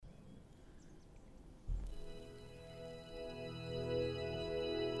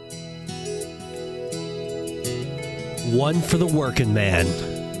one for the working man.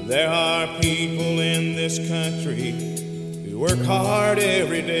 There are people in this country who work hard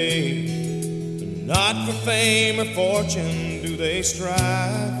every day, but not for fame or fortune do they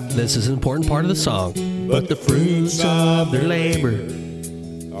strive. This is an important part of the song. But the fruits of their labor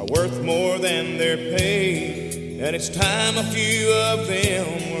are worth more than their pay, and it's time a few of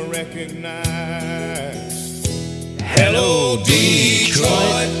them were recognized. Hello,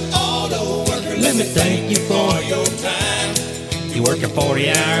 Detroit auto worker, let me thank you for your time. You work a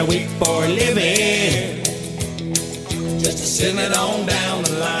 40-hour week for a living, just to send it on down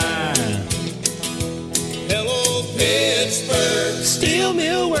the line. Hello, Pittsburgh steel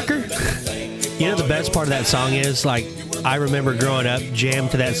mill worker. You know the best part of that song is, like, I remember growing up,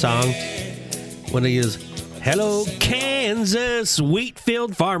 jammed to that song when he is, hello, Kansas wheat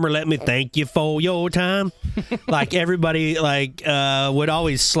field farmer, let me thank you for your time. Like, everybody, like, would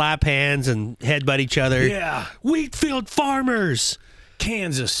always slap hands and headbutt each other. Yeah. Wheat field farmers.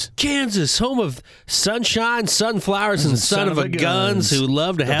 Kansas, home of sunshine, sunflowers, and son of a guns who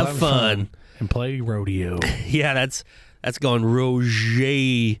love to have fun. And play rodeo. Yeah, that's going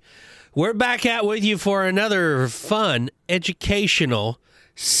Roger. We're back at with you for another fun, educational,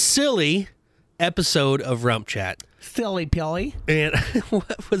 silly episode of Rump Chat. Silly Billy. And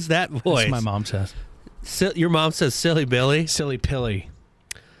what was that voice? That's my mom says. Your mom says Silly Billy? Silly Pilly.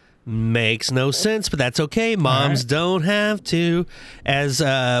 Makes no sense, but that's okay. Moms don't have to. As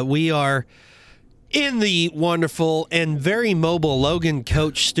we are in the wonderful and very mobile Logan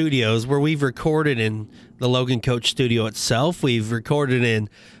Coach Studios, where we've recorded in the Logan Coach Studio itself. We've recorded in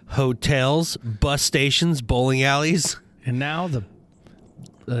hotels, bus stations, bowling alleys. And now the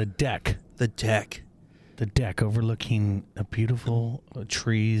deck. The deck. The deck overlooking a beautiful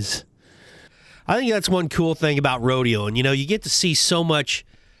trees. I think that's one cool thing about rodeo. And, you know, you get to see so much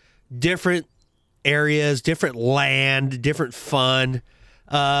different areas, different land, different fun.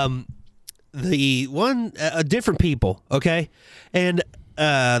 Different people, okay? And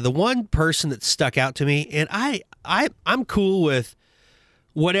the one person that stuck out to me, and I'm cool with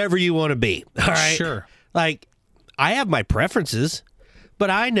whatever you want to be, all right? Sure. Like, I have my preferences, but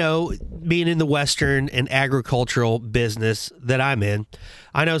I know, being in the Western and agricultural business that I'm in,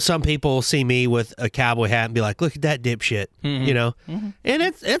 I know some people see me with a cowboy hat and be like, look at that dipshit, you know? Mm-hmm. And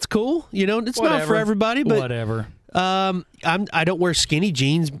it's cool, you know? It's not for everybody, but whatever. I don't wear skinny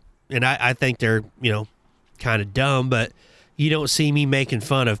jeans, and I think they're, you know, kind of dumb, but you don't see me making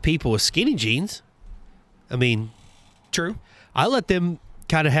fun of people with skinny jeans. I mean, true. I let them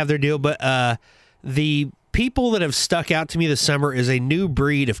kind of have their deal, but the people that have stuck out to me this summer is a new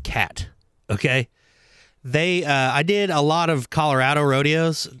breed of cat, okay? I did a lot of Colorado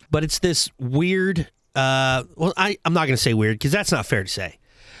rodeos, but it's this weird, I'm not going to say weird because that's not fair to say,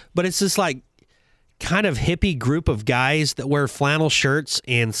 but it's this like kind of hippie group of guys that wear flannel shirts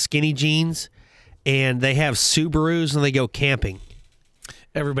and skinny jeans, and they have Subarus and they go camping.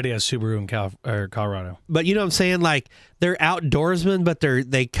 Everybody has Subaru in Colorado. But you know what I'm saying? Like, they're outdoorsmen, but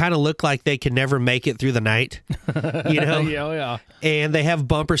they kind of look like they can never make it through the night. You know? Yeah. And they have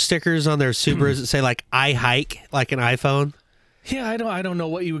bumper stickers on their Subarus that say, like, I hike, like an iPhone. Yeah, I don't know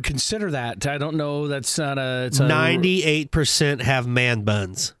what you would consider that. I don't know. That's not a... 98% have man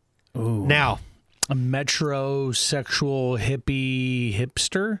buns. Ooh. Now... A metrosexual hippie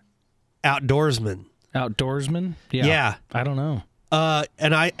hipster? Outdoorsman. Outdoorsman? Yeah. I don't know.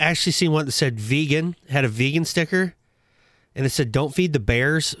 And I actually seen one that said vegan, had a vegan sticker, and it said, don't feed the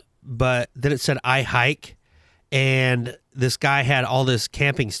bears, but then it said, I hike, and this guy had all this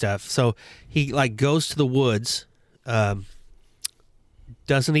camping stuff. So he, like, goes to the woods, doesn't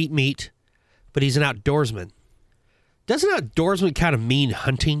eat meat, but he's an outdoorsman. Doesn't outdoorsman kind of mean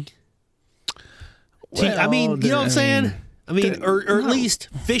hunting? Well, I mean, you know what I'm saying? I mean, or at least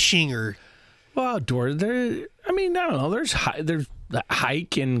fishing or... Well, outdoor, I don't know. There's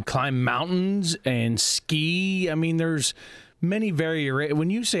hike and climb mountains and ski. I mean, there's many when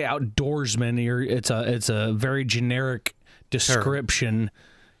you say outdoorsman, it's a very generic description. Sure.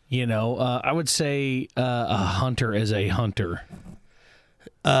 You know, I would say a hunter is a hunter.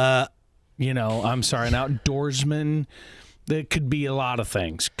 You know, I'm sorry, an outdoorsman. That could be a lot of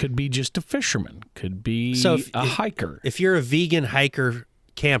things. Could be just a fisherman. Could be a hiker. If you're a vegan hiker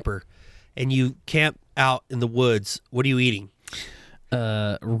camper and you camp out in the woods, what are you eating?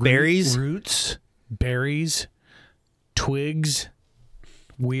 Berries? Roots, berries, twigs,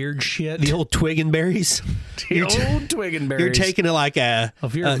 weird shit. The old twig and berries? The old twig and berries. You're taking it like a...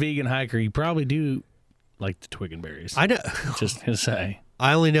 If you're a vegan hiker, you probably do like the twig and berries. I know. Just to say.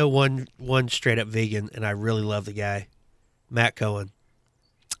 I only know one straight up vegan, and I really love the guy. Matt Cohen.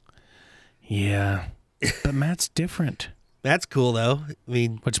 Yeah. But Matt's different, That's cool though. I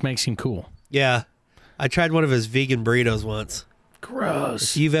mean, which makes him cool. yeah. I tried one of his vegan burritos once.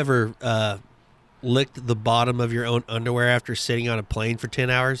 Gross. If you've ever licked the bottom of your own underwear after sitting on a plane for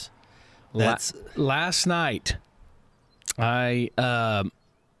 10 hours, that's Last night, I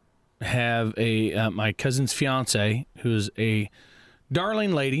have my cousin's fiance, who's a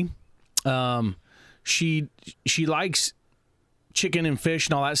darling lady. She likes chicken and fish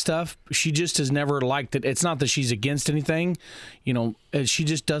and all that stuff. She just has never liked it. It's not that she's against anything, she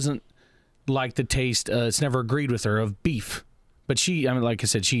just doesn't like the taste. It's never agreed with her of beef. But like I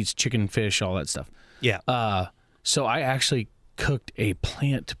said, she eats chicken, fish, all that stuff. yeah. So I actually cooked a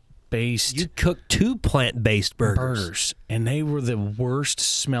plant-based You cooked 2 plant-based burgers. and they were the worst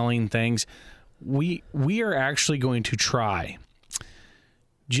smelling things. We are actually going to try,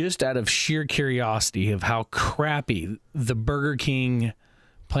 just out of sheer curiosity of how crappy the Burger King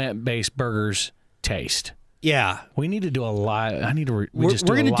plant-based burgers taste. Yeah. We need to do a live. We're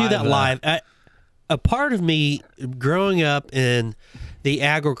going to do that live. A part of me growing up in the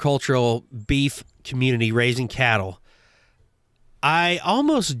agricultural beef community raising cattle, I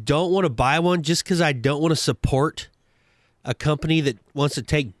almost don't want to buy one just because I don't want to support a company that wants to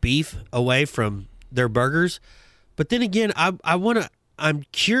take beef away from their burgers. But then again, I'm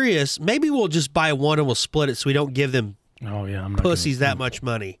curious. Maybe we'll just buy one and we'll split it so we don't give them pussies that much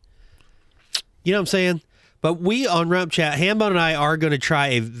money. You know what I'm saying? But we on Rump Chat, Hambone and I are going to try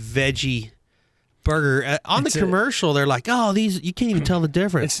a veggie burger. On the commercial, they're like, "Oh, these you can't even tell the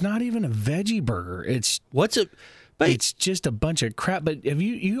difference." It's not even a veggie burger. What's it? But It's just a bunch of crap. But if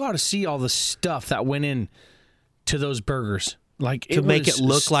you ought to see all the stuff that went in to those burgers, like to make it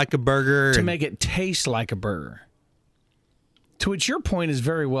look like a burger, to make it taste like a burger. To which your point is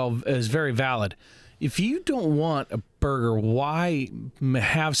very valid. If you don't want a burger, why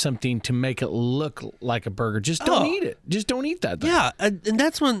have something to make it look like a burger? Just don't eat it. Just don't eat that thing. Yeah, and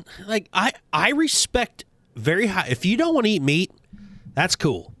that's when I respect very high. If you don't want to eat meat, that's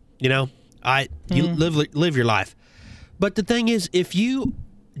cool. You live your life. But the thing is, if you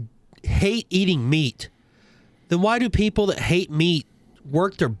hate eating meat, then why do people that hate meat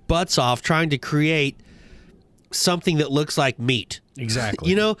work their butts off trying to create something that looks like meat?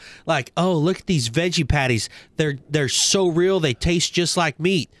 Exactly. Oh, look at these veggie patties. They're so real. They taste just like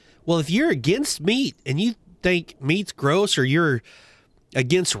meat. Well, if you're against meat and you think meat's gross or you're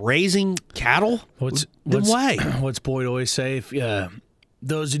against raising cattle, then why? What's Boyd always say? If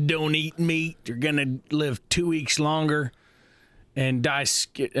those who don't eat meat are going to live 2 weeks longer and die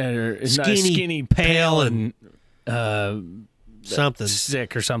skinny, pale, and something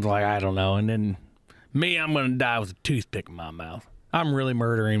sick or something like I don't know. And then me, I'm going to die with a toothpick in my mouth. I'm really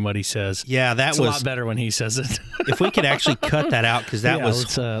murdering what he says. Yeah, it's a lot better when he says it. If we could actually cut that out, because that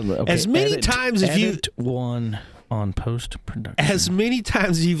was as many times as you one on post-production. As many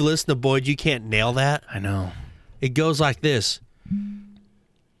times as you've listened to Boyd, you can't nail that. I know. It goes like this.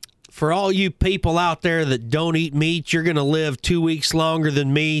 For all you people out there that don't eat meat, you're going to live 2 weeks longer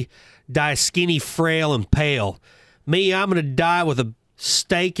than me, die skinny, frail, and pale. Me, I'm going to die with a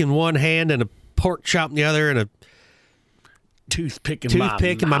steak in one hand and a pork chop in the other and a toothpick in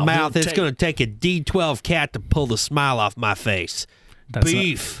my mouth. It's going to take a D12 cat to pull the smile off my face.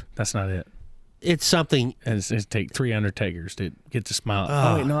 Beef. That's not it. It's something. It's take 3 Undertakers to get the smile.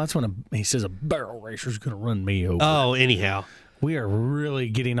 Oh, wait, no, that's when he says a barrel racer's going to run me over. Oh, anyhow. We are really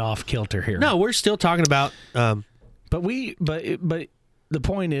getting off kilter here. No, we're still talking about. But the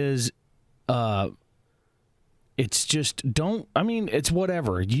point is, it's just don't. I mean, it's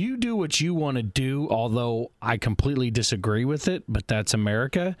whatever you do what you want to do. Although I completely disagree with it, but that's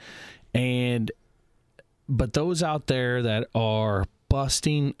America, but those out there that are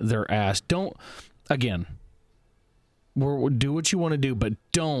busting their ass, don't. Again, do what you want to do, but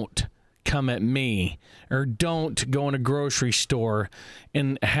don't come at me, or don't go in a grocery store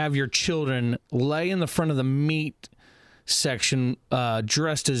and have your children lay in the front of the meat section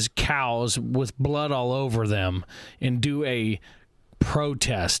dressed as cows with blood all over them and do a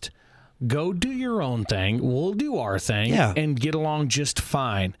protest. Go do your own thing. We'll do our thing and get along just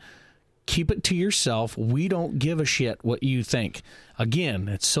fine. Keep it to yourself. We don't give a shit what you think. Again,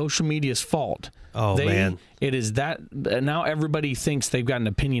 it's social media's fault. Oh, man. It is that now everybody thinks they've got an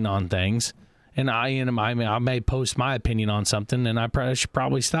opinion on things, and I may post my opinion on something, and I should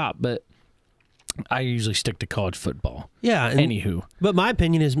probably stop, but I usually stick to college football. Yeah. Anywho. But my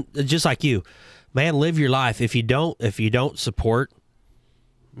opinion is just like you. Man, live your life. If you don't support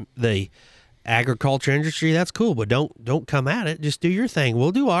the agriculture industry, that's cool, but don't come at it. Just do your thing.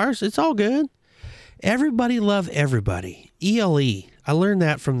 We'll do ours. It's all good. Everybody love everybody. ELE. I learned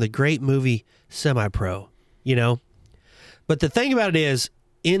that from the great movie Semi-Pro, you know? But the thing about it is,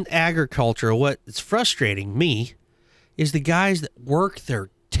 in agriculture, what's frustrating me is the guys that work their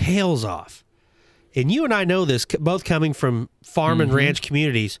tails off. And you and I know this, both coming from farm and ranch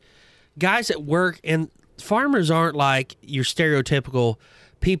communities. Guys that work, and farmers aren't like your stereotypical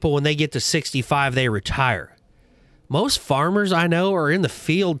people when they get to 65, they retire. Most farmers I know are in the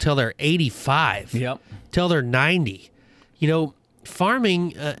field till they're 85, till they're 90. You know,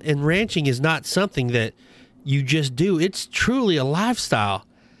 farming and ranching is not something that you just do. It's truly a lifestyle.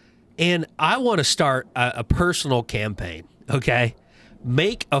 And I want to start a personal campaign, okay?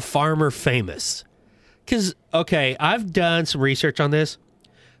 Make a farmer famous. Because, okay, I've done some research on this.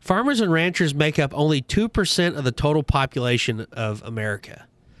 Farmers and ranchers make up only 2% of the total population of America.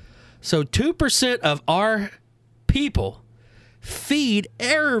 So 2% of our people feed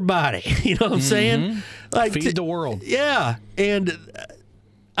everybody. You know what I'm saying? Like feed the world. Yeah. And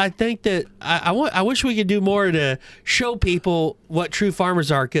I think that I wish we could do more to show people what true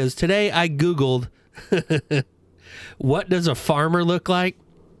farmers are, because today I Googled what does a farmer look like?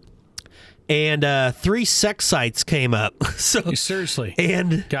 And 3 sex sites came up. So seriously.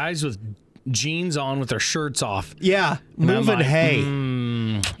 And guys with jeans on with their shirts off. Yeah, moving hay.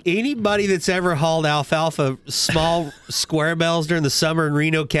 Anybody that's ever hauled alfalfa small square bales during the summer in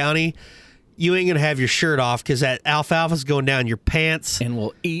Reno County, you ain't going to have your shirt off because that alfalfa's going down your pants. And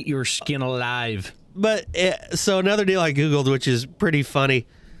will eat your skin alive. But so another deal I Googled, which is pretty funny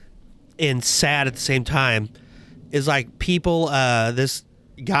and sad at the same time, is like people, this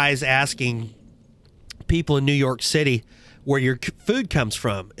guy's asking people in New York City where your food comes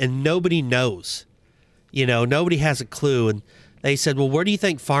from, and nobody knows. You know, nobody has a clue. And they said, well, what do you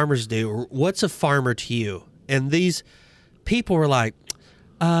think farmers do? Or what's a farmer to you? And these people were like,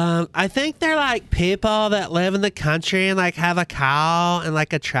 I think they're like people that live in the country and like have a cow and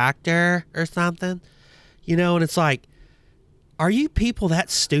like a tractor or something. You know, and it's like, are you people that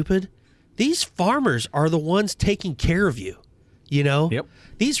stupid? These farmers are the ones taking care of you. You know? Yep.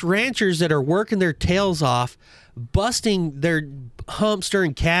 These ranchers that are working their tails off, busting their humps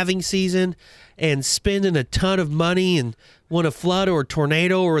during calving season and spending a ton of money, and when a flood or a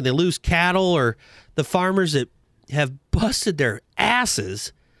tornado or they lose cattle, or the farmers that have busted their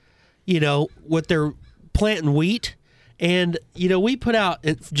asses, you know, with their planting wheat. And, you know, we put out,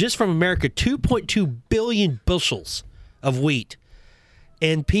 just from America, 2.2 billion bushels of wheat.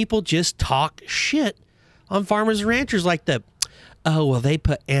 And people just talk shit on farmers and ranchers like oh, well, they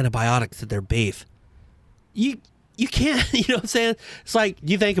put antibiotics in their beef. You can't, you know what I'm saying? It's like,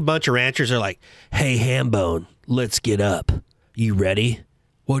 you think a bunch of ranchers are like, hey, Hambone, let's get up. You ready?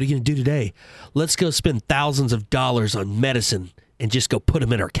 What are you going to do today? Let's go spend thousands of dollars on medicine and just go put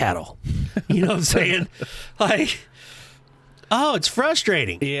them in our cattle. You know what I'm saying? Like, oh, it's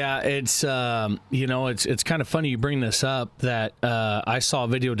frustrating. Yeah, it's, you know, it's kind of funny you bring this up, that I saw a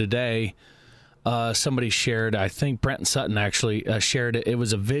video today. Somebody shared, I think Brent Sutton actually shared it. It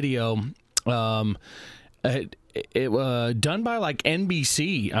was a video it done by like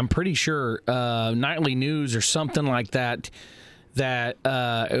NBC, I'm pretty sure, Nightly News or something like that,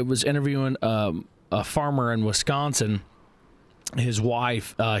 it was interviewing a farmer in Wisconsin, his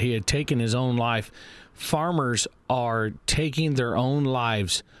wife. He had taken his own life. Farmers are taking their own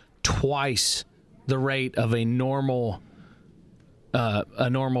lives twice the rate of a normal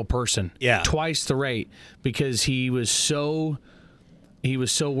person. Yeah. Twice the rate, because he was so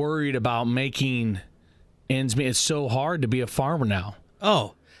worried about making ends meet. It's so hard to be a farmer now.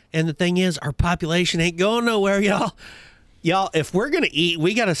 Oh, and the thing is, our population ain't going nowhere, y'all. Y'all, if we're going to eat,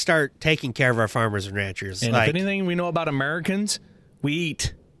 we got to start taking care of our farmers and ranchers. And if anything we know about Americans, we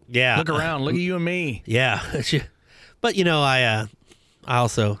eat. Yeah. Look around. Look at you and me. Yeah. But, you know, I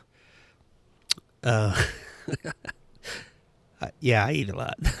also, yeah, I eat a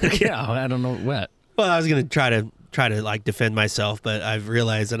lot. Yeah, I don't know what. Well, I was going to try to like defend myself, but I've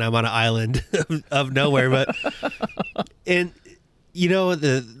realized that I'm on an island of nowhere. But and you know,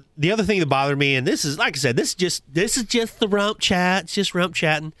 the other thing that bothered me, and this is, like I said, this is just the rump chat. It's just rump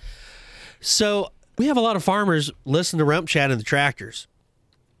chatting. So we have a lot of farmers listen to rump chat in the tractors,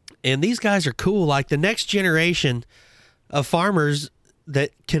 and these guys are cool. Like the next generation of farmers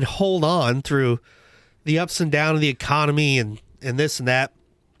that can hold on through the ups and downs of the economy and this and that.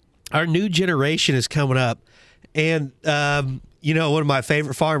 Our new generation is coming up. And, you know, one of my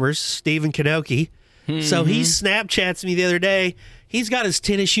favorite farmers, Stephen Kanoki. Mm-hmm. So he Snapchats me the other day. He's got his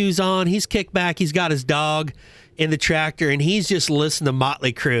tennis shoes on. He's kicked back. He's got his dog in the tractor, and he's just listening to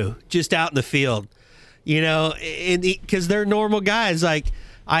Motley Crue just out in the field, you know, because they're normal guys. Like,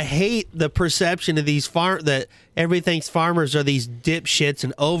 I hate the perception of these that everybody thinks farmers are these dipshits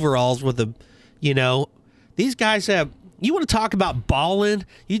in overalls with a, these guys have. You want to talk about balling?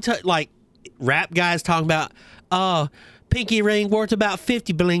 Like rap guys talking about, oh, pinky ring worth about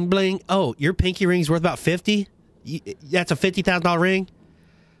 50 bling bling. Oh, your pinky ring's worth about 50? That's a $50,000 ring?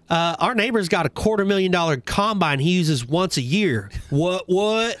 Our neighbor's got a $250,000 combine he uses once a year.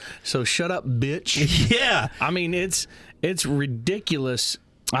 What? So shut up, bitch. Yeah. I mean, it's ridiculous.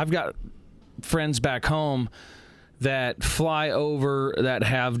 I've got friends back home that fly over that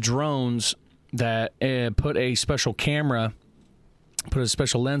have drones that put a special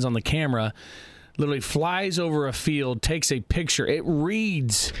lens on the camera, literally flies over a field, takes a picture. It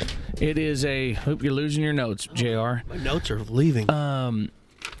reads. It is a. Hope you're losing your notes, JR. My notes are leaving.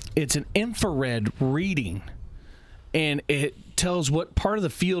 It's an infrared reading, and it tells what part of the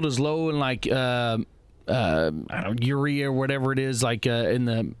field is low in like I don't know, urea or whatever it is, like in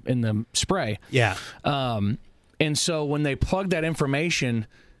the spray. Yeah. And so when they plug that information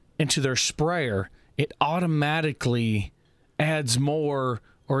into their sprayer, it automatically adds more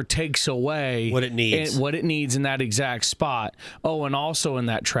or takes away what it needs in that exact spot. Oh, and also in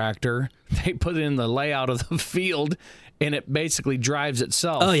that tractor, they put it in the layout of the field, and it basically drives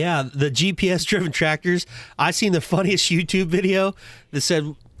itself. Oh, yeah. The GPS-driven tractors. I seen the funniest YouTube video that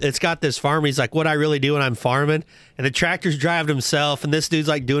said it's got this farmer. He's like, what I really do when I'm farming. And the tractor's driving himself, and this dude's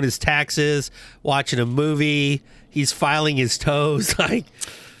like doing his taxes, watching a movie. He's filing his toes.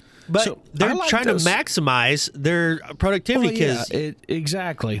 But so they're trying to maximize their productivity because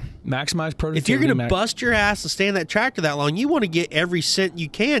exactly maximize productivity. If you're going to bust your ass to stay in that tractor that long, you want to get every cent you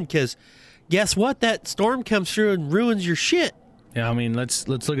can because guess what? That storm comes through and ruins your shit. Yeah, I mean, let's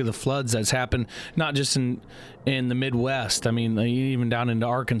look at the floods that's happened, not just in the Midwest. I mean, even down into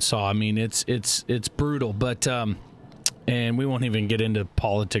Arkansas. I mean, it's brutal. But and we won't even get into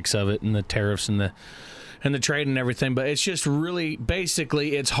politics of it and the tariffs and the trade and everything. But it's just really,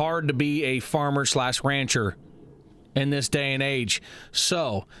 basically, it's hard to be a farmer/rancher in this day and age.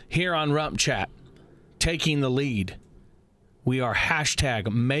 So here on Rump Chat, taking the lead. We are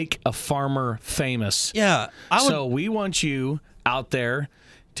hashtag make a farmer famous. Yeah. So we want you out there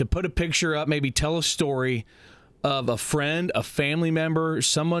to put a picture up, maybe tell a story of a friend, a family member,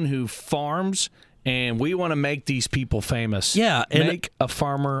 someone who farms, and we want to make these people famous. Yeah. Make a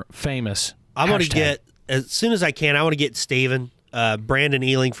farmer famous. I want to get, as soon as I can, I want to get Steven, Brandon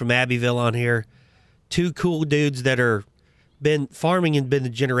Ealing from Abbeville on here. Two cool dudes that are been farming and been the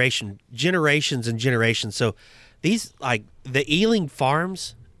generations and generations. So these, like, the Ealing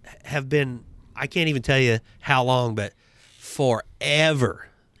farms have been, I can't even tell you how long, but forever.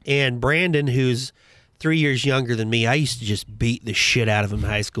 And Brandon, who's 3 years younger than me, I used to just beat the shit out of him in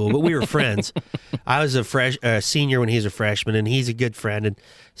high school, but we were friends. I was a senior when he was a freshman, and he's a good friend. And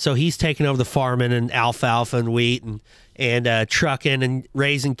so he's taking over the farming and alfalfa and wheat and trucking and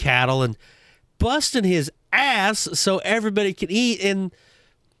raising cattle and busting his ass so everybody can eat. And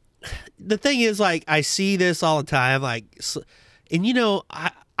the thing is, like, I see this all the time, like, and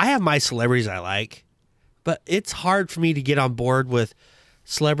I have my celebrities I like, but it's hard for me to get on board with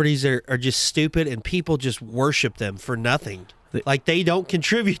celebrities that are just stupid and people just worship them for nothing. Like, they don't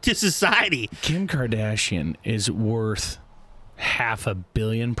contribute to society. Kim Kardashian is worth $500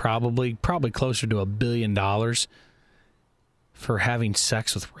 million, probably closer to $1 billion for having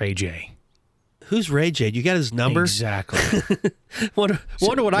sex with Ray J. Who's Ray J? You got his number? Exactly. wonder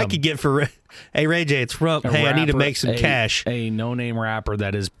what I could get for hey, Ray J, it's Rump. Hey, I need to make some cash. A no-name rapper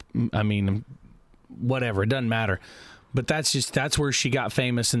that is, I mean, whatever. It doesn't matter. But that's where she got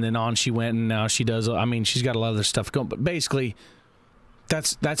famous, and then on she went, and now she does. I mean, she's got a lot of other stuff going. But basically,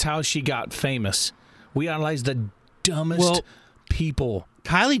 that's how she got famous. We idolize the dumbest people.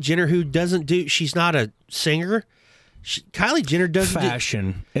 Kylie Jenner, who doesn't do, she's not a singer. Kylie Jenner doesn't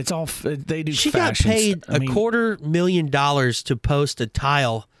fashion. It's all they do. She fashions. got paid $250,000 to post a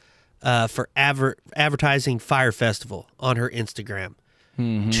tile for advertising Fire Festival on her Instagram.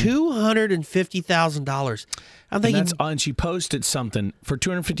 $250,000. I'm thinking, and she posted something for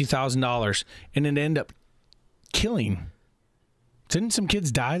 $250,000, and it ended up killing. Didn't some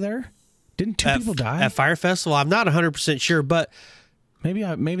kids die there? Didn't two people die at Fire Festival? I'm not 100% sure, but maybe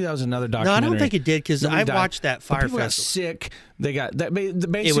that was another documentary. No, I don't think it did because I watched that Fire Festival. Got sick. They got that.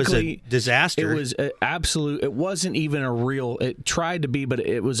 Basically, it was a disaster. It was absolute. It wasn't even a real. It tried to be, but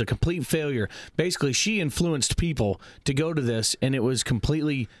it was a complete failure. Basically, she influenced people to go to this, and it was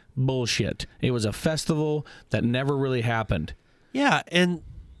completely bullshit. It was a festival that never really happened. Yeah, and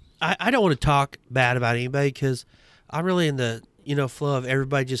I don't want to talk bad about anybody because I'm really in the flow of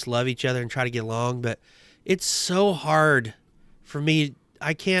everybody just love each other and try to get along, but it's so hard for me.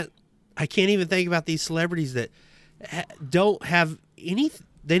 I can't even think about these celebrities that don't have any.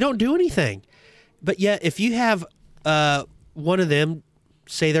 They don't do anything. But yet, if you have one of them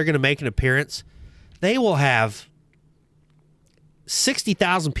say they're going to make an appearance, they will have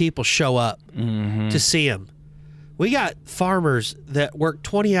 60,000 people show up to see them. We got farmers that work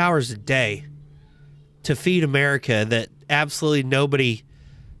 20 hours a day to feed America that absolutely nobody,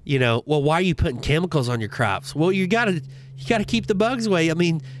 well, why are you putting chemicals on your crops? Well, you got to keep the bugs away. I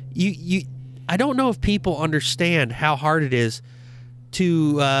mean, I don't know if people understand how hard it is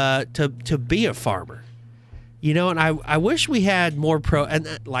to be a farmer. And I wish we had more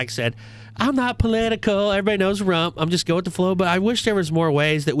and like I said, I'm not political. Everybody knows Rump. I'm just going with the flow, but I wish there was more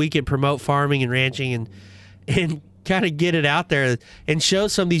ways that we could promote farming and ranching and kind of get it out there and show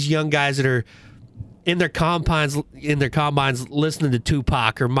some of these young guys that are in their combines listening to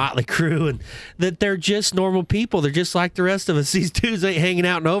Tupac or Motley Crue, and that they're just normal people. They're just like the rest of us. These dudes ain't hanging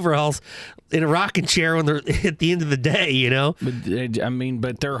out in overalls in a rocking chair when they're at the end of the day,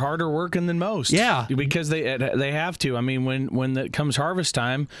 But they're harder working than most. Yeah, because they have to. I mean, when it comes harvest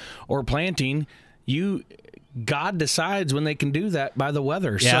time or planting, God decides when they can do that by the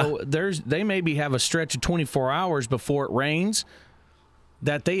weather. Yeah. So they maybe have a stretch of 24 hours before it rains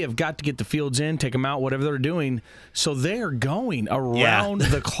that they have got to get the fields in, take them out, whatever they're doing. So they're going around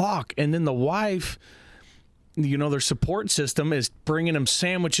the clock. And then the wife, their support system is bringing them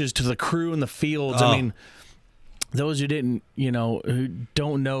sandwiches to the crew in the fields. Oh. I mean, those who who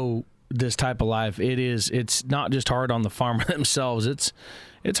don't know this type of life, it's not just hard on the farmer themselves.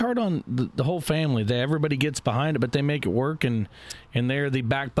 It's hard on the whole family. Everybody gets behind it, but they make it work, and they're the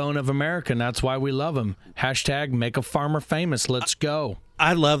backbone of America, and that's why we love them. # make a farmer famous. Let's go.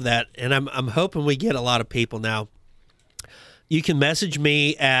 I love that, and I'm hoping we get a lot of people now. You can message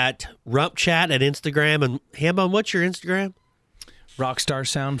me at RumpChat at Instagram. And Hambone, what's your Instagram? Rockstar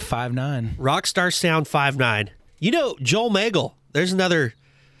Sound 59. Rockstar Sound 59. Joel Magel. There's another.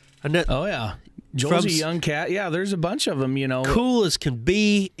 Oh yeah, Joel's a young cat. Yeah, there's a bunch of them. Cool as can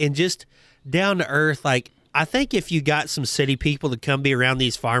be, and just down to earth. Like, I think if you got some city people to come be around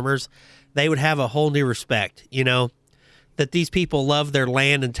these farmers, they would have a whole new respect. That these people love their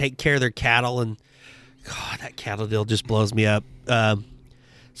land and take care of their cattle, and God, that cattle deal just blows me up.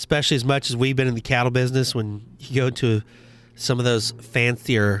 Especially as much as we've been in the cattle business. When you go to some of those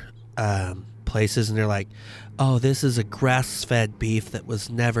fancier places, and they're like, "Oh, this is a grass-fed beef that was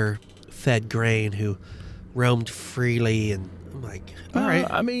never fed grain, who roamed freely," and I'm like, all right.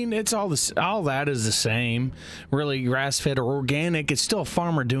 I mean, it's all that is the same. Really, grass-fed or organic, it's still a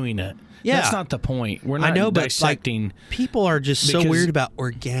farmer doing it. Yeah. That's not the point. We're not dissecting. But people are just so weird about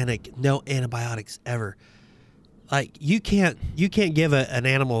organic, no antibiotics ever. Like, you can't give an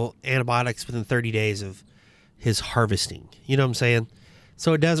animal antibiotics within 30 days of his harvesting. You know what I'm saying?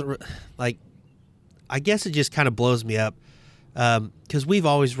 So it doesn't, I guess it just kind of blows me up, because we've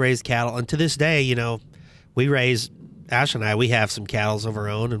always raised cattle, and to this day, we raise, Ash and I, we have some cattle of our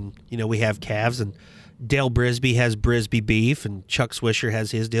own, and we have calves, and Dale Brisby has Brisby beef, and Chuck Swisher has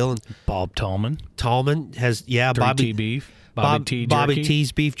his deal, and Bob Tallman has Bobby beef, Bobby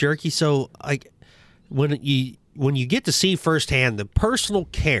T's beef jerky. So like when you get to see firsthand the personal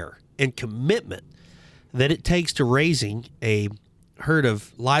care and commitment that it takes to raising a herd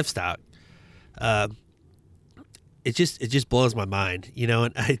of livestock, it just blows my mind,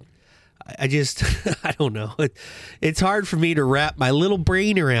 and I just I don't know. It's hard for me to wrap my little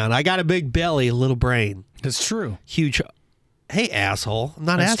brain around. I got a big belly, a little brain. It's true. Huge. Hey, asshole! I'm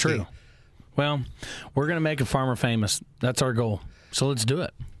not That's asking. True. Well, we're gonna make a farmer famous. That's our goal. So let's do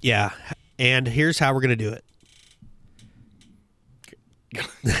it. Yeah, and here's how we're gonna do it.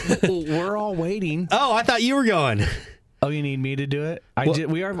 We're all waiting. Oh, I thought you were going. Oh, you need me to do it?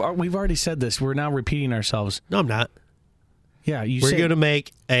 We've already said this. We're now repeating ourselves. No, I'm not. Yeah, we're going to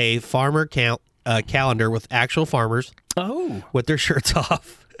make a farmer calendar with actual farmers. Oh, with their shirts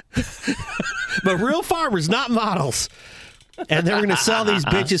off, but real farmers, not models. And they're going to sell these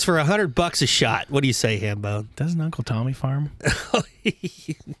bitches for $100 a shot. What do you say, Hambone? Doesn't Uncle Tommy farm?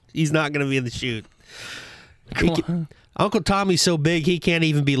 He's not going to be in the shoot. Uncle Tommy's so big he can't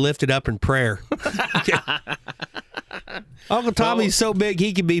even be lifted up in prayer. Uncle Tommy's so big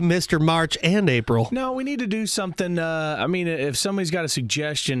he could be Mr. March and April. No, we need to do something. If somebody's got a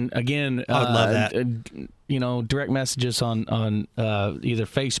suggestion, again, I would love that. Direct messages on either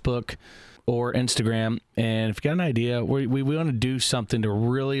Facebook or Instagram. And if you got an idea, we want to do something to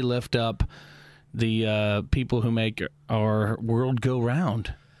really lift up the people who make our world go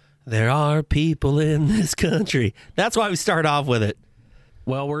round. There are people in this country. That's why we start off with it.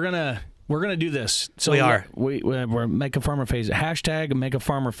 Well, we're We're gonna do this. So We are. We're Make a Farmer Famous. Hashtag Make a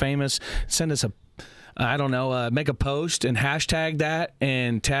Farmer Famous. Send us make a post and hashtag that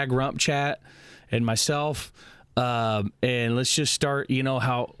and tag Rump Chat and myself. And let's just start. You know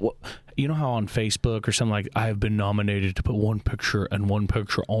how on Facebook or something like, I have been nominated to put one picture and one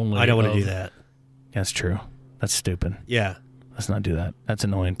picture only. I don't want to do that. That's true. That's stupid. Yeah. Let's not do that. That's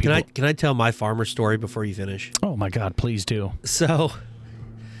annoying people. Can I tell my farmer story before you finish? Oh my God, please do. So,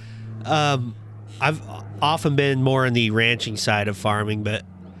 I've often been more on the ranching side of farming, but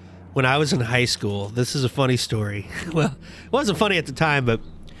when I was in high school, this is a funny story. Well, it wasn't funny at the time, but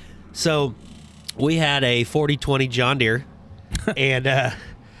so we had a 40-20 John Deere and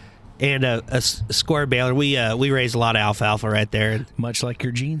a square baler. We raised a lot of alfalfa right there. And, Much like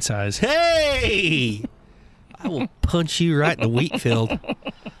your gene size. hey, I will punch you right in the wheat field.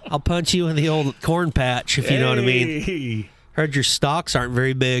 I'll punch you in the old corn patch, if you know what I mean. Hey. Heard your stalks aren't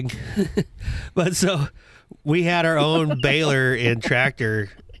very big. But so we had our own baler and tractor,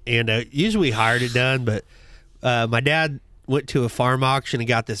 and usually we hired it done, but my dad went to a farm auction and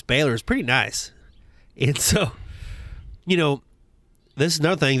got this baler. It was pretty nice. And so, this is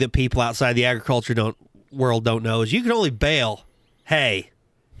another thing that people outside the agriculture world don't know is you can only bale hay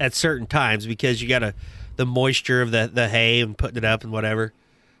at certain times because you got the moisture of the hay and putting it up and whatever.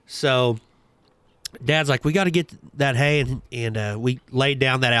 So Dad's like, we got to get that hay, and we laid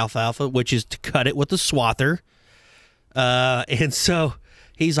down that alfalfa, which is to cut it with a swather. And so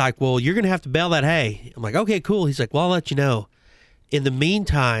he's like, well, you're going to have to bale that hay. I'm like, okay, cool. He's like, well, I'll let you know. In the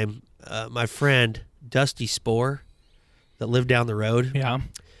meantime, my friend Dusty Spore that lived down the road, Yeah.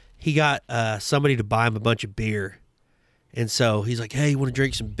 he got somebody to buy him a bunch of beer. And so he's like, hey, you want to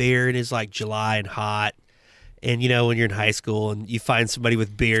drink some beer? And it's like July and hot. And, when you're in high school and you find somebody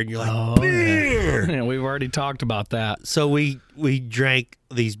with beer and you're like, beer! Yeah, we've already talked about that. So we drank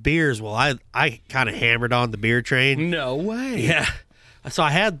these beers. Well, I kind of hammered on the beer train. No way. Yeah. So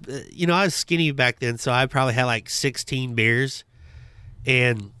I had, I was skinny back then, so I probably had like 16 beers.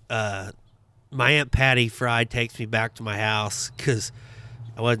 And my Aunt Patty Fry takes me back to my house because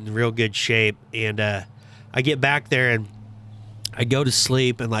I wasn't in real good shape. And I get back there and I go to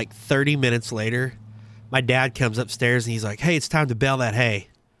sleep, and like 30 minutes later, my dad comes upstairs and he's like, hey, it's time to bale that hay.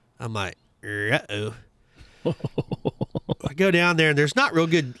 I'm like, uh-oh. I go down there and there's not real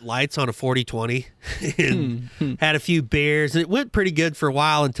good lights on a 40-20 and had a few beers, and it went pretty good for a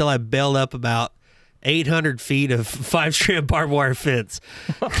while until I bailed up about 800 feet of 5-strand barbed wire fence.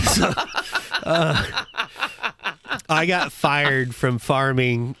 So, I got fired from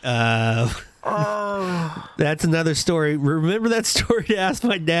farming. That's another story. Remember that story to ask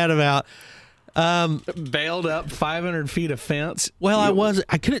my dad about? Bailed up 500 feet of fence. Well,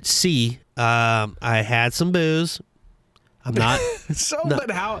 I couldn't see. I had some booze. I'm not. But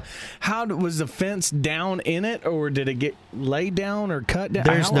how was the fence down in it, or did it get laid down or cut down?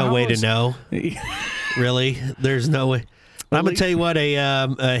 There's no way to know. Really, there's no way. I'm gonna tell you what,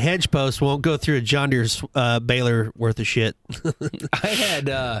 a hedge post won't go through a John Deere's baler worth of shit.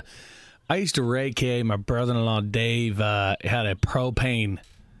 I used to rake hay. My brother-in-law Dave had a propane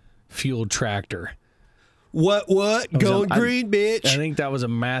fueled tractor. What? Going green, bitch. I think that was a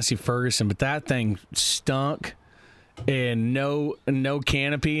Massey Ferguson, but that thing stunk, and no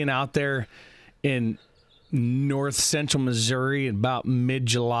canopy, and out there in north central Missouri about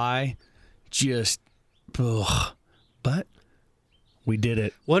mid-July, just ugh. But we did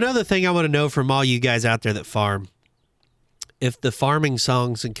it. One other thing I want to know from all you guys out there that farm, if the farming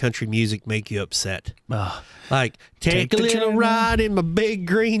songs and country music make you upset. Like, take a little ride in my big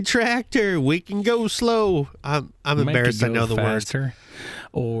green tractor. We can go slow. I'm embarrassed I know the words.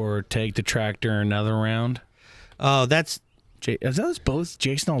 Or take the tractor another round. Oh, that's... Is those both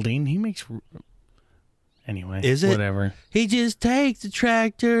Jason Aldean? He makes... Anyway. Is it? Whatever. He just takes the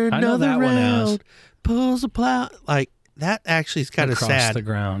tractor I know another that one round. has. Pulls the plow. Like, that actually is kind of Across sad. the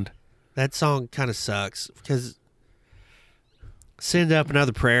ground. That song kind of sucks because send up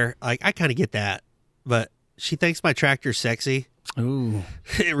another prayer. Like, I kind of get that, but she thinks my tractor's sexy. Ooh.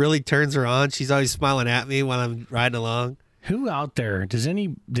 It really turns her on. She's always smiling at me while I'm riding along. Who out there does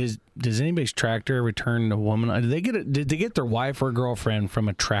anybody's tractor return a woman? Did they get their wife or girlfriend from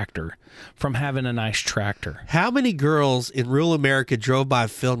a tractor, from having a nice tractor? How many girls in rural America drove by a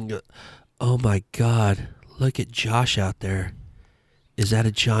field and go, "Oh my God, look at Josh out there. Is that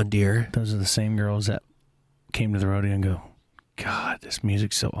a John Deere?" Those are the same girls that came to the rodeo and go, "God, this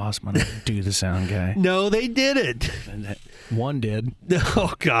music's so awesome. I'm gonna do the sound guy." No, they didn't. And one did.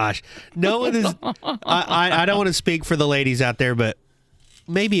 Oh gosh, no one is. I don't want to speak for the ladies out there, but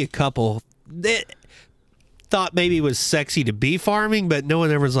maybe a couple that thought maybe it was sexy to be farming, but no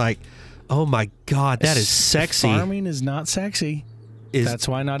one ever was like, Oh my God, that is sexy. Farming is not sexy. That's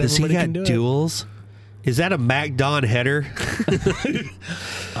why not everybody can do it. Does he got duals? Is that a MacDon header?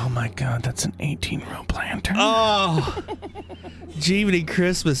 Oh my God, that's an 18-row planter. Oh, Jiminy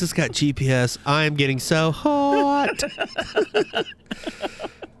Christmas! It's got GPS. I am getting so hot.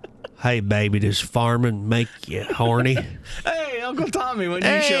 Hey, baby, does farming make you horny? Hey, Uncle Tommy, when you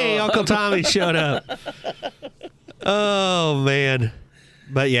show up. Hey, Uncle Tommy showed up. Oh man,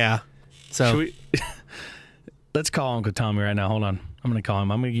 but yeah. So let's call Uncle Tommy right now. Hold on, I'm gonna call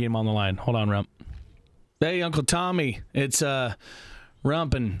him. I'm gonna get him on the line. Hold on, Rump. Hey, Uncle Tommy, it's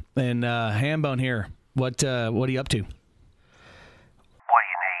Rump and Hambone here. What are you up to? What do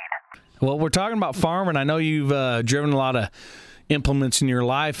you need? Well, we're talking about farming. I know you've driven a lot of implements in your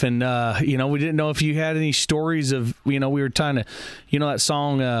life, and we didn't know if you had any stories of, we were trying to, that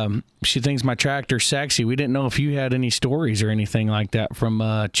song, She Thinks My Tractor's Sexy. We didn't know if you had any stories or anything like that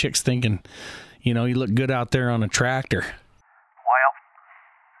from chicks thinking, you look good out there on a tractor. Well,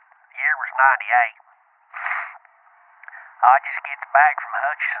 the year was 98. I just gets back from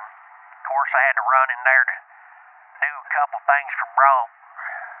Hutchinson. Of course, I had to run in there to do a couple things for Bronk.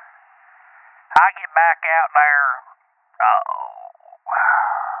 I get back out there,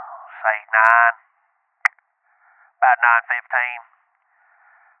 say 9, about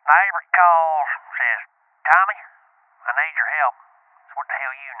 9:15. Neighbor calls, says, Tommy, I need your help. So what the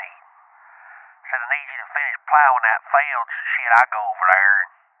hell you need? Said, I need you to finish plowing that field. Shit, I go over there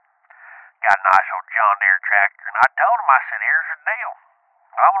and got a nice old John Deere tractor. And I told him, I said, here's the deal.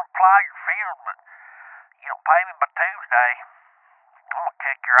 I want to plow your field, but you don't pay me by Tuesday, I'm going to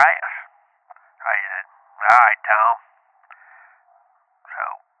kick your ass. I said, all right, Tom. So,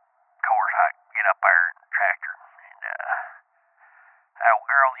 of course, I get up there in the tractor, and that old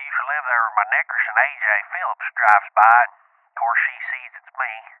girl that used to live there with my Nickerson, AJ Phillips, drives by, and of course she sees it's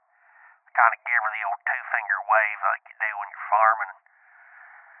me. I kind of give her the old two-finger wave like you do when you're farming.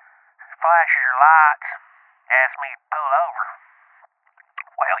 Flashes her lights, asks me to pull over.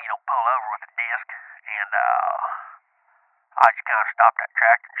 Well, you don't pull over with a disc, and I just kind of stopped that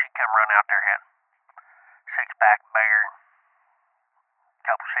tractor, and she come run out there, had a six-pack of beer, and a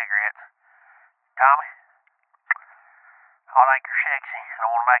couple cigarettes. Tommy, I think you're sexy, and I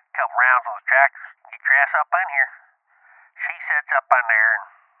want to make a couple rounds on the tractor. Get your ass up in here. She sits up in there, and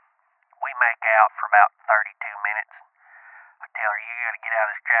we make out for about 32 minutes. I tell her, you got to get out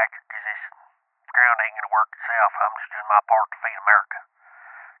of this tractor because this ground ain't going to work itself. I'm just doing my part to feed America.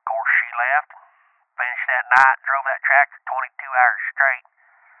 Of course, she left, finished that night, drove that tractor 22 hours straight,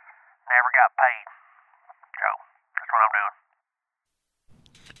 never got paid. So, that's what I'm doing.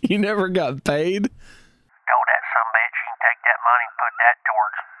 You never got paid? Told that sumbitch she can take that money and put that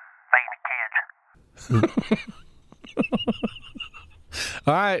towards feeding the kids.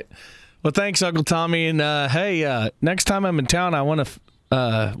 All right. Well, thanks, Uncle Tommy. And hey, next time I'm in town, I want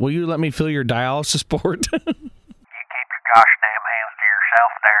to. Will you let me fill your dialysis port? You keep your gosh damn hands to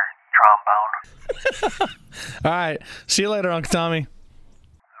yourself there, trombone. All right. See you later, Uncle Tommy.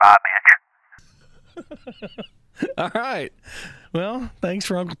 Bye, bitch. All right. Well, thanks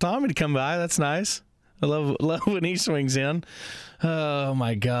for Uncle Tommy to come by. That's nice. I love when he swings in. Oh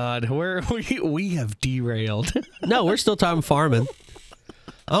my God, we have derailed. No, we're still talking farming.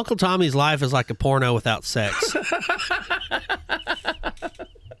 Uncle Tommy's life is like a porno without sex.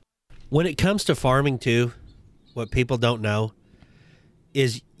 When it comes to farming, too, what people don't know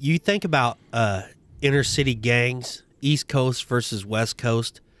is you think about inner city gangs, East Coast versus West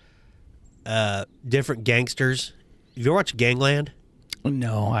Coast, different gangsters. Have you ever watched Gangland?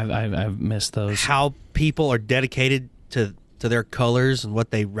 No, I've missed those. How people are dedicated to their colors and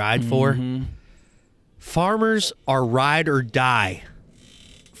what they ride for. Farmers are ride or die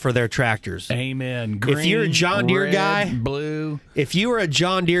for their tractors. Amen. Green, if you're a John Deere red, guy, blue. If you were a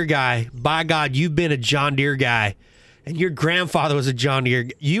John Deere guy, by God, you've been a John Deere guy, and your grandfather was a John Deere,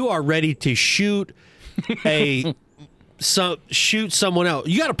 you are ready to shoot shoot someone else.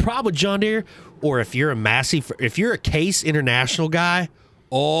 You got a problem with John Deere? Or if you're if you're a Case International guy,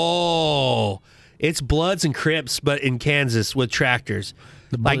 it's Bloods and Crips, but in Kansas with tractors.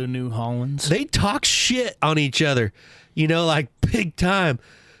 The blue New Hollands. They talk shit on each other, like big time.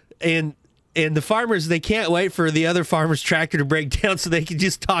 And the farmers, they can't wait for the other farmer's tractor to break down so they can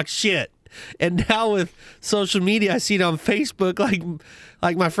just talk shit. And now with social media, I see it on Facebook,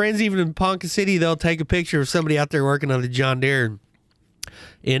 like my friends even in Ponca City, they'll take a picture of somebody out there working on the John Deere.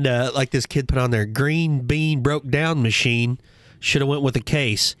 And like this kid put on their green bean broke down machine, should have went with a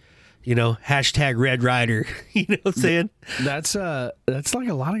Case, hashtag Red Rider. You know what I'm saying? That's like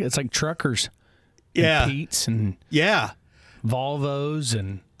a lot of, it's like truckers. Yeah. And Pete's and yeah. Volvos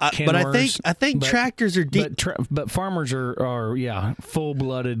and But I think tractors are deep. But farmers are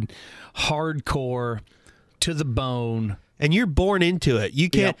full-blooded, hardcore, to the bone. And you're born into it. You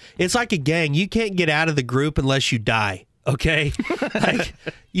can't. Yep. It's like a gang. You can't get out of the group unless you die. Okay, like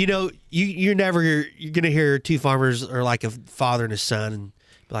you're gonna hear two farmers or like a father and a son, and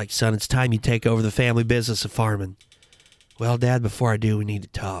be like, son, it's time you take over the family business of farming. Well, Dad, before I do, we need to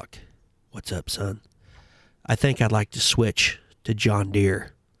talk. What's up, son? I think I'd like to switch to John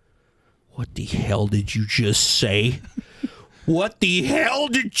Deere. What the hell did you just say? What the hell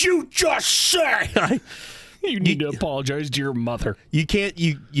did you just say? You need to apologize to your mother. You can't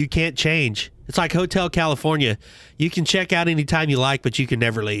change. It's like Hotel California. You can check out anytime you like, but you can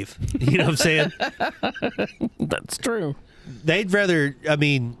never leave. You know what I'm saying? That's true. You'd rather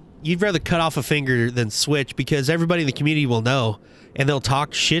cut off a finger than switch, because everybody in the community will know, and they'll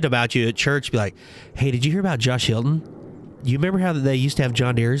talk shit about you at church. Be like, hey, did you hear about Josh Hilton? You remember how they used to have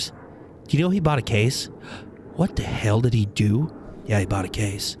John Deere's? Do you know he bought a case? What the hell did he do? Yeah, he bought a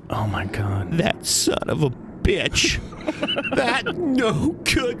case. Oh, my God. That son of a bitch. That no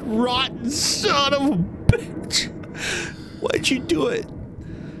good, rotten son of a bitch. Why'd you do it?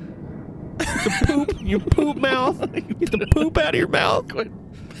 Your poop mouth. Get the poop out of your mouth.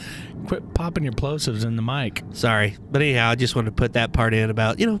 Quit popping your plosives in the mic. Sorry. But anyhow, I just wanted to put that part in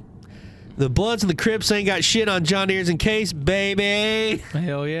about, the Bloods and the Crips ain't got shit on John Deere's and Case, baby.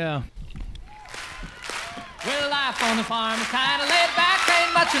 Hell yeah. Well, life on the farm is kind of laid back.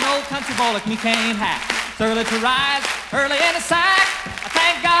 Ain't much an old country boy like me can't hack. It's early to rise, early in the sack. I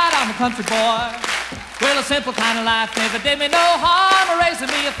thank God I'm a country boy. Well, a simple kind of life never did me no harm. Raising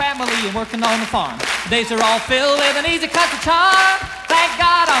me a family and working on the farm. Days are all filled with an easy country charm. Thank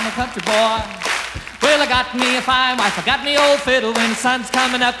God I'm a country boy. Well, I got me a fine wife, I got me old fiddle. When the sun's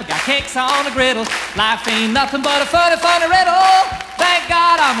coming up, I got cakes on the griddle. Life ain't nothing but a funny riddle. Thank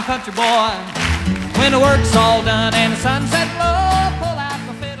God I'm a country boy. When the work's all done and the sunset low,